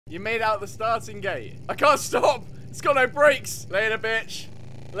You made out the starting gate. I can't stop. It's got no brakes. Later, bitch.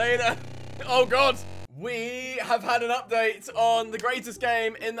 Later. Oh, God. We have had an update on the greatest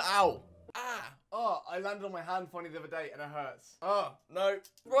game in the... Ow. Ah. Oh, I landed on my hand funny the other day and it hurts. Oh, no.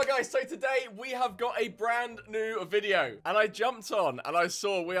 Right, guys, so today we have got a brand new video. And I jumped on and I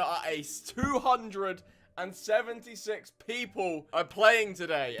saw we are at a 276 people are playing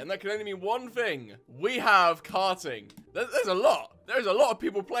today. And that can only mean one thing. We have karting. There's a lot. There's a lot of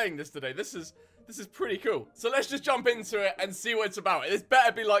people playing this today. This is pretty cool. So let's just jump into it and see what it's about. This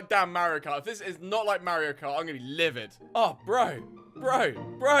better be like damn Mario Kart. If this is not like Mario Kart, I'm gonna be livid. Oh, bro,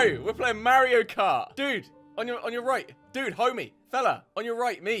 we're playing Mario Kart. Dude, on your right. Dude, homie, fella, on your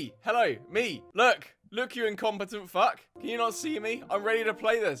right, me. Hello, me. Look, you incompetent fuck. Can you not see me? I'm ready to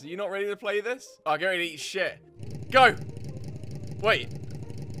play this. Are you not ready to play this? Oh, get ready to eat shit. Go. Wait.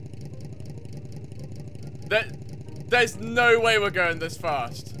 There's no way we're going this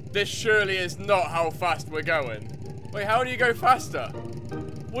fast. This surely is not how fast we're going. Wait, how do you go faster?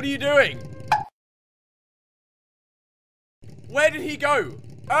 What are you doing? Where did he go?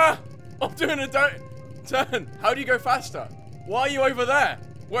 Ah! I'm doing a turn. How do you go faster? Why are you over there?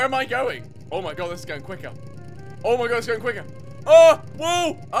 Where am I going? Oh my god, this is going quicker. Oh my god, it's going quicker. Oh!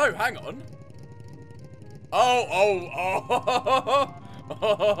 Whoa! Oh, hang on. Oh.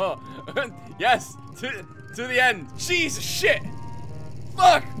 Yes! To the end. Jesus shit!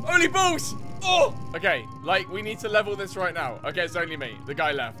 Fuck! Only balls! Oh! Okay, like, we need to level this right now. Okay, it's only me. The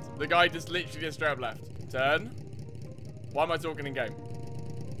guy left. The guy just literally just straight up left. Turn. Why am I talking in game?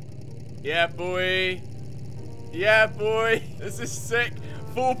 Yeah, boy. Yeah, boy. This is sick.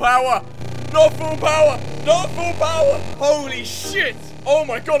 Full power. Not full power. Not full power. Holy shit. Oh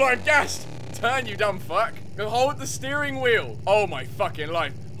my god, I'm gassed. Turn, you dumb fuck. Go hold the steering wheel. Oh my fucking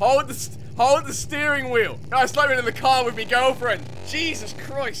life. Hold the steering wheel. No, it's like being in the car with me girlfriend. Jesus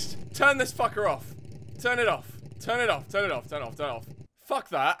Christ. Turn this fucker off. Turn it off. Turn it off. Turn it off. Turn it off. Turn it off. Fuck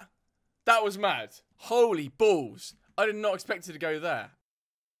that. That was mad. Holy balls. I did not expect it to go there.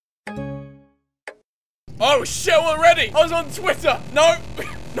 Oh shit already. I was on Twitter. No.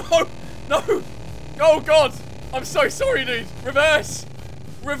 No. No. Oh god. I'm so sorry, dude. Reverse.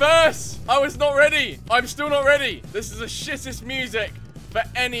 Reverse. I was not ready. I'm still not ready. This is the shittest music for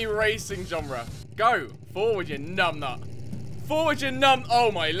any racing genre. Go. Forward, you numbnut. Forward, you numb.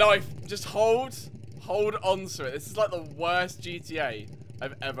 Oh, my life. Just hold on to it. This is like the worst GTA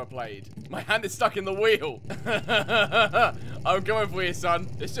I've ever played. My hand is stuck in the wheel. I'm going for you, son.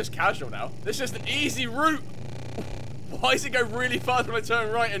 It's just casual now. It's just an easy route. Why does it go really fast when I turn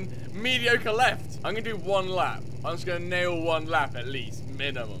right and mediocre left? I'm going to do one lap. I'm just going to nail one lap at least,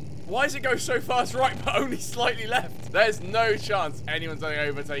 minimum. Why does it go so fast right, but only slightly left? There's no chance anyone's going to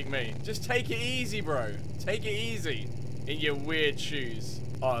overtake me. Just take it easy, bro. Take it easy in your weird shoes.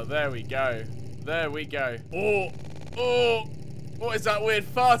 Oh, there we go. There we go. Oh. What is that weird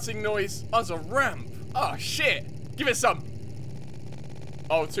farting noise? Oh, it's a ramp. Oh, shit. Give it some.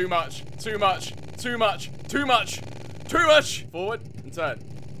 Oh, too much. Too much. Too much. Too much. Too much. Forward and turn.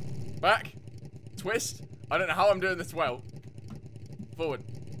 Back. Twist. I don't know how I'm doing this well. Forward.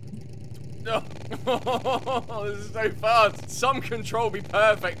 No. Oh, this is so fast. Some control be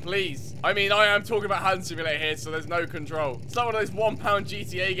perfect, please. I mean, I am talking about hand simulator here, so there's no control. It's not one of those £1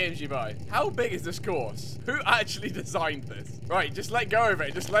 GTA games you buy. How big is this course? Who actually designed this? Right, just let go of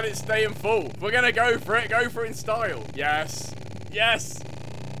it. Just let it stay in full. If we're gonna go for it in style. Yes. Yes.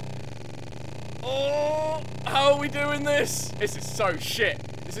 Oh, how are we doing this? This is so shit.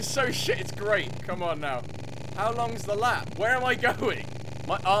 This is so shit, it's great. Come on now. How long's the lap? Where am I going?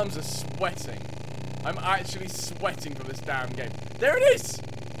 My arms are sweating. I'm actually sweating from this damn game. There it is!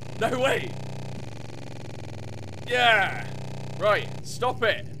 No way! Yeah! Right, stop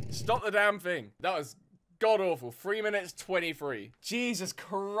it. Stop the damn thing. That was god-awful. 3 minutes 23. Jesus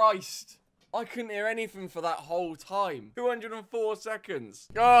Christ. I couldn't hear anything for that whole time. 204 seconds.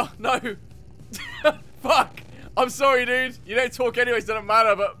 Oh, no. Fuck. I'm sorry, dude. You don't talk anyways, doesn't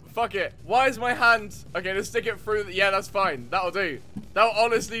matter, but fuck it. Why is my hand... Okay, let's stick it through. Yeah, that's fine. That'll do. That'll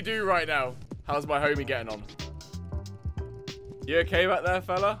honestly do right now. How's my homie getting on? You okay back there,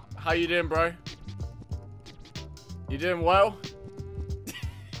 fella? How you doing, bro? You doing well?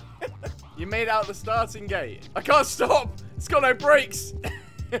 You made out the starting gate. I can't stop. It's got no brakes.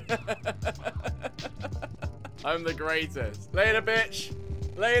 I'm the greatest. Later, bitch.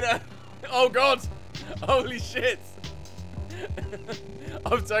 Later. Oh, God. Holy shit.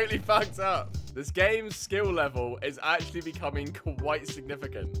 I'm totally fucked up. This game's skill level is actually becoming quite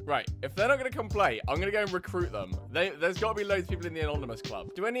significant. Right, if they're not going to come play, I'm going to go and recruit them. There's got to be loads of people in the Anonymous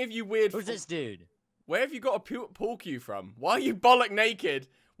Club. Do any of you weird... Who's this dude? Where have you got a pool cue from? Why are you bollock naked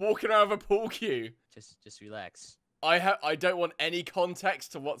walking around with a pool cue. Just relax. I don't want any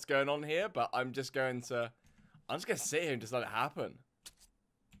context to what's going on here, but I'm just gonna sit here and just let it happen.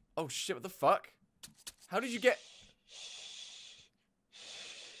 Oh shit, what the fuck? How did you get...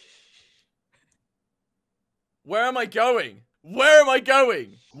 Where am I going? Where am I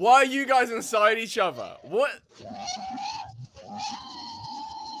going? Why are you guys inside each other? What?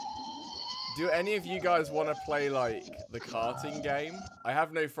 Do any of you guys want to play, like, the karting game? I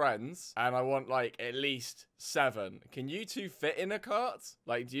have no friends, and I want, like, at least 7. Can you two fit in a cart?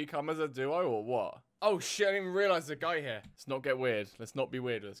 Like, do you come as a duo, or what? Oh, shit, I didn't even realize there's a guy here. Let's not get weird. Let's not be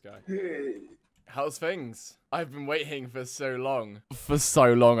weird with this guy. How's things? I've been waiting for so long. For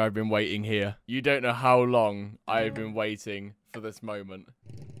so long, I've been waiting here. You don't know how long I've been waiting for this moment.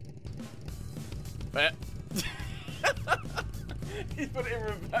 He's put it in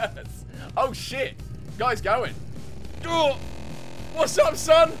reverse. Oh, shit. Guy's going. Oh, what's up,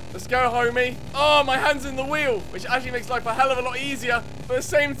 son? Let's go, homie. Oh, my hand's in the wheel, which actually makes life a hell of a lot easier. But at the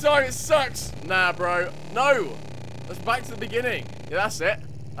same time, it sucks. Nah, bro. No. Let's back to the beginning. Yeah, that's it.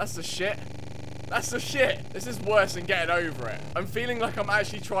 That's the shit. That's the shit. This is worse than getting over it. I'm feeling like I'm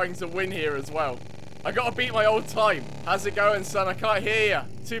actually trying to win here as well. I gotta beat my old time. How's it going, son? I can't hear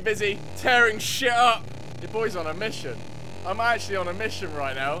you. Too busy tearing shit up. Your boy's on a mission. I'm actually on a mission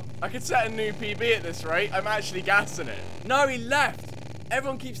right now. I could set a new PB at this rate. I'm actually gassing it. No, he left.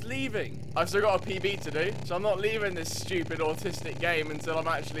 Everyone keeps leaving. I've still got a PB to do, so I'm not leaving this stupid autistic game until I'm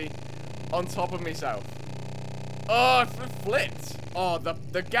actually on top of myself. Oh, I flipped. Oh,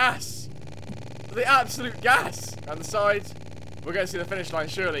 the gas. The absolute gas. And the side. We're going to see the finish line,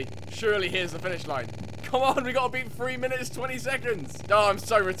 surely. Surely here's the finish line. Come on, we got to beat 3 minutes, 20 seconds. Oh, I'm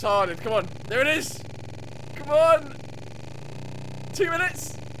so retarded. Come on. There it is. Come on. 2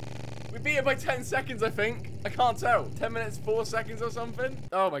 minutes. We beat it by 10 seconds, I think. I can't tell. 10 minutes, 4 seconds or something.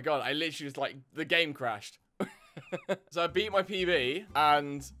 Oh my God, I literally just like, the game crashed. So I beat my PB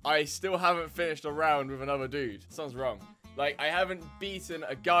and I still haven't finished a round with another dude. Something's wrong. Like, I haven't beaten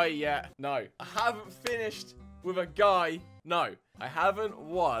a guy yet. No. I haven't finished with a guy. No. I haven't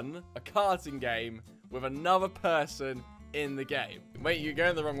won a karting game with another person in the game. Wait, you're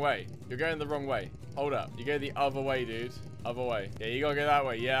going the wrong way. You're going the wrong way. Hold up. You go the other way, dude. Other way. Yeah, you gotta go that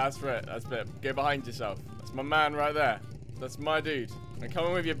way. Yeah, that's it. That's it. Go behind yourself. That's my man right there. That's my dude. I'm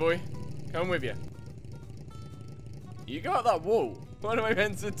coming with you, boy. Coming with you. You got that wall. What am I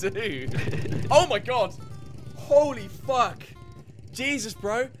meant to do? Oh my God. Holy fuck. Jesus,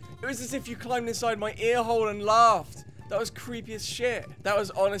 bro. It was as if you climbed inside my ear hole and laughed. That was creepy as shit. That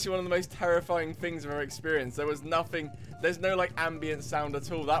was honestly one of the most terrifying things I've ever experienced. There was nothing, there's no like ambient sound at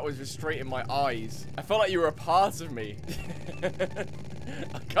all. That was just straight in my eyes. I felt like you were a part of me.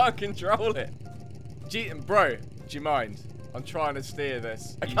 I can't control it. Bro, do you mind? I'm trying to steer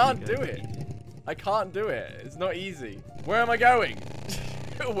this. I can't do it. I can't do it. It's not easy. Where am I going?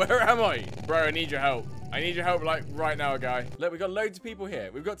 Where am I? Bro, I need your help. I need your help, like, right now, guy. Look, we've got loads of people here.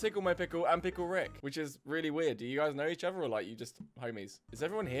 We've got Tickle My Pickle and Pickle Rick, which is really weird. Do you guys know each other, or, like, you just homies? Is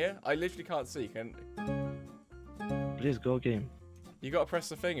everyone here? I literally can't see. Please go game. You gotta press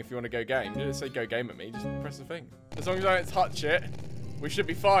the thing if you want to go game. You don't say go game at me. Just press the thing. As long as I don't touch it, we should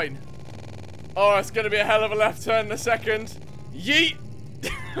be fine. Oh, it's gonna be a hell of a left turn in a second. Yeet!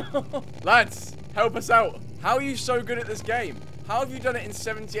 Lads, help us out. How are you so good at this game? How have you done it in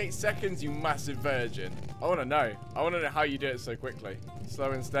 78 seconds, you massive virgin? I want to know. I want to know how you do it so quickly.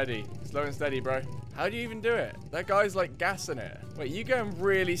 Slow and steady. Slow and steady, bro. How do you even do it? That guy's like gassing it. Wait, you going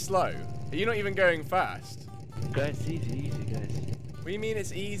really slow? Are you not even going fast? Guys, easy, guys. What do you mean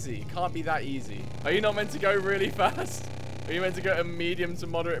it's easy? It can't be that easy. Are you not meant to go really fast? Are you meant to go at a medium to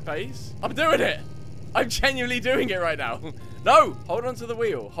moderate pace? I'm doing it. I'm genuinely doing it right now. No, hold on to the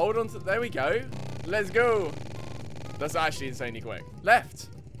wheel. Hold on to, there we go. Let's go. That's actually insanely quick. Left.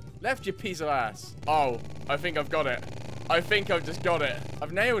 Left, you piece of ass. Oh, I think I've got it. I think I've just got it.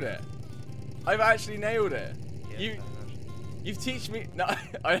 I've nailed it. I've actually nailed it. Yeah, You've teach me. No,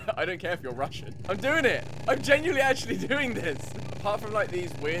 I don't care if you're Russian. I'm doing it. I'm genuinely actually doing this. Apart from like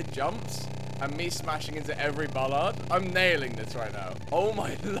these weird jumps and me smashing into every bollard, I'm nailing this right now. Oh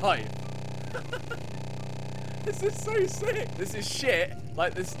my life. This is so sick. This is shit.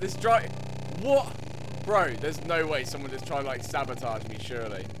 Like this drive. What? Bro, there's no way someone just tried to like sabotage me,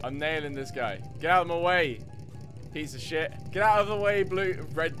 surely. I'm nailing this guy. Get out of my way, piece of shit. Get out of the way,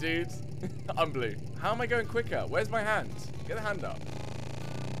 red dude. I'm blue. How am I going quicker? Where's my hand? Get the hand up.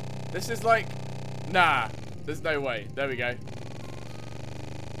 This is like, nah, there's no way. There we go.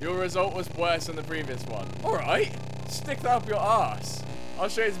 Your result was worse than the previous one. All right, stick that up your ass. I'll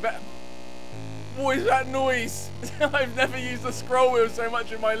show you it's better. What is that noise? I've never used the scroll wheel so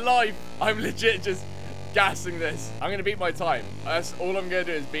much in my life. I'm legit just gassing this. I'm going to beat my time. That's all I'm going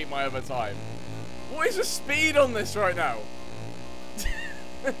to do is beat my other time. What is the speed on this right now?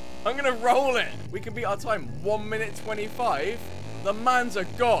 I'm going to roll it. We can beat our time. 1 minute 25. The man's a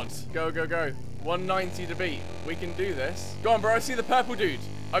god. Go, go, go. 190 to beat. We can do this. Go on, bro. I see the purple dude.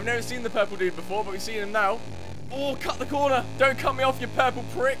 I've never seen the purple dude before, but we've seen him now. Oh, cut the corner. Don't cut me off, you purple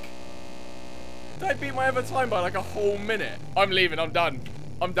prick. Did I beat my other time by like a whole minute? I'm leaving. I'm done.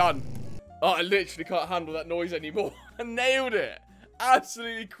 I'm done. Oh, I literally can't handle that noise anymore. I nailed it.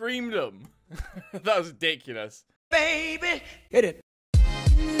 Absolutely creamed them. That was ridiculous. Baby, hit it.